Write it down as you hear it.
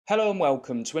Hello and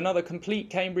welcome to another complete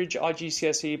Cambridge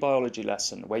IGCSE Biology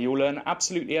lesson where you'll learn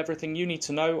absolutely everything you need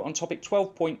to know on topic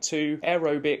 12.2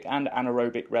 aerobic and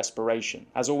anaerobic respiration.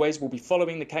 As always, we'll be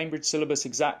following the Cambridge syllabus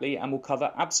exactly and we'll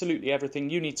cover absolutely everything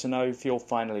you need to know for your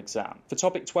final exam. For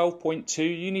topic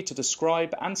 12.2, you need to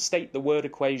describe and state the word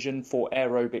equation for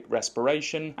aerobic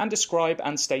respiration and describe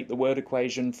and state the word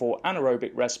equation for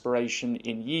anaerobic respiration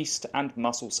in yeast and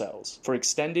muscle cells. For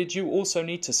extended, you also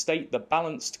need to state the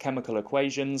balanced chemical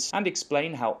equations and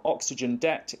explain how oxygen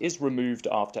debt is removed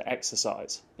after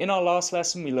exercise. In our last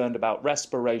lesson, we learned about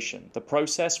respiration, the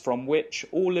process from which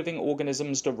all living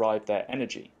organisms derive their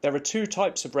energy. There are two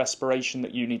types of respiration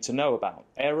that you need to know about: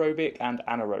 aerobic and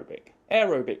anaerobic.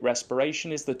 Aerobic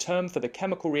respiration is the term for the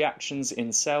chemical reactions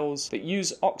in cells that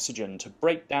use oxygen to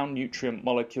break down nutrient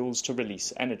molecules to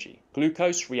release energy.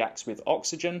 Glucose reacts with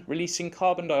oxygen, releasing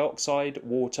carbon dioxide,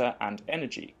 water, and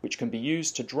energy, which can be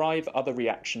used to drive other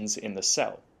reactions in the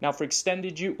cell. Now, for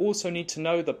extended, you also need to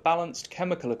know the balanced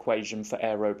chemical equation for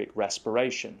aerobic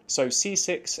respiration. So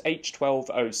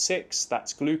C6H12O6,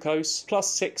 that's glucose,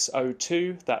 plus 6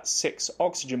 O2, that's 6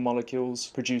 oxygen molecules,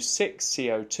 produce 6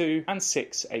 CO2 and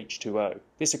 6 H2O.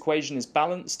 This equation is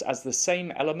balanced as the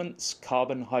same elements,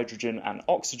 carbon, hydrogen, and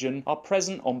oxygen, are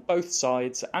present on both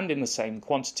sides and in the same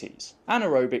quantities.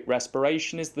 Anaerobic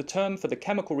respiration is the term for the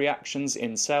chemical reactions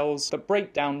in cells that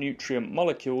break down nutrient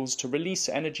molecules to release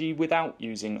energy without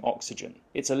using oxygen.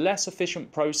 It's a less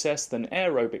efficient process than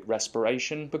aerobic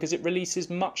respiration because it releases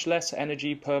much less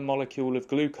energy per molecule of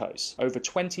glucose, over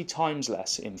 20 times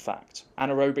less in fact.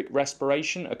 Anaerobic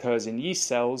respiration occurs in yeast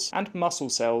cells and muscle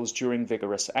cells during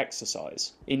vigorous exercise.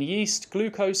 In yeast,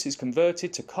 glucose is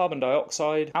converted to carbon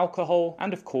dioxide, alcohol,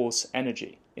 and of course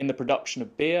energy. In the production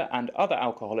of beer and other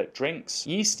alcoholic drinks,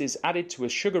 yeast is added to a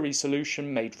sugary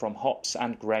solution made from hops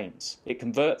and grains. It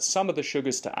converts some of the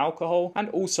sugars to alcohol and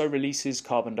also releases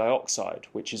carbon dioxide,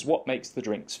 which is what makes the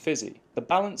drinks fizzy. The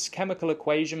balanced chemical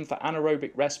equation for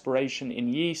anaerobic respiration in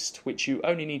yeast, which you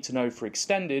only need to know for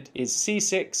extended, is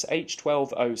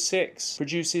C6H12O6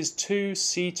 produces 2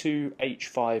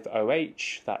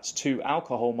 C2H5OH, that's 2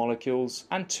 alcohol molecules,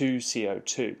 and 2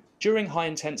 CO2. During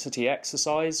high-intensity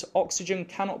exercise, oxygen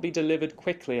cannot be delivered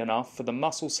quickly enough for the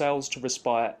muscle cells to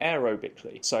respire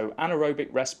aerobically, so anaerobic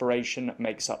respiration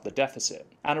makes up the deficit.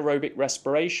 Anaerobic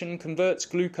respiration converts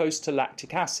glucose to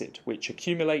lactic acid, which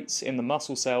accumulates in the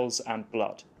muscle cells and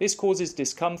blood. This causes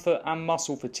discomfort and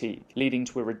muscle fatigue, leading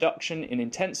to a reduction in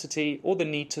intensity or the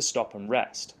need to stop and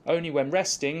rest. Only when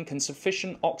resting can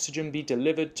sufficient oxygen be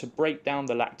delivered to break down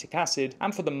the lactic acid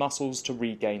and for the muscles to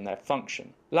regain their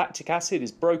function. Lactic acid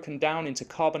is broken down into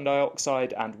carbon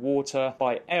dioxide and water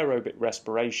by aerobic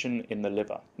respiration in the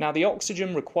liver. Now, the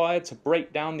oxygen required to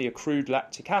break down the accrued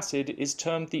lactic acid is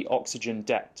termed the oxygen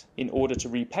debt. In order to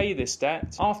repay this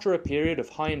debt, after a period of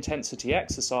high-intensity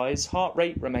exercise, heart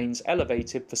rate remains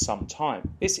elevated for some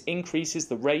time. This increases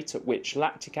the rate at which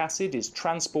lactic acid is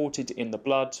transported in the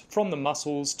blood from the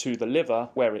muscles to the liver,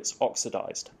 where it's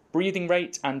oxidized. Breathing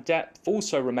rate and depth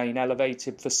also remain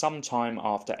elevated for some time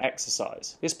after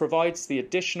exercise. This provides the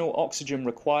additional oxygen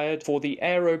required for the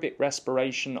aerobic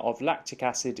respiration of lactic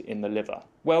acid in the liver.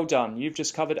 Well done, you've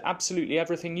just covered absolutely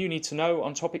everything you need to know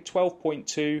on topic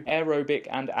 12.2 aerobic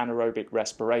and anaerobic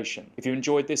respiration. If you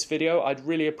enjoyed this video, I'd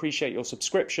really appreciate your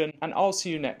subscription, and I'll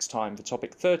see you next time for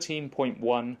topic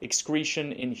 13.1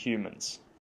 excretion in humans.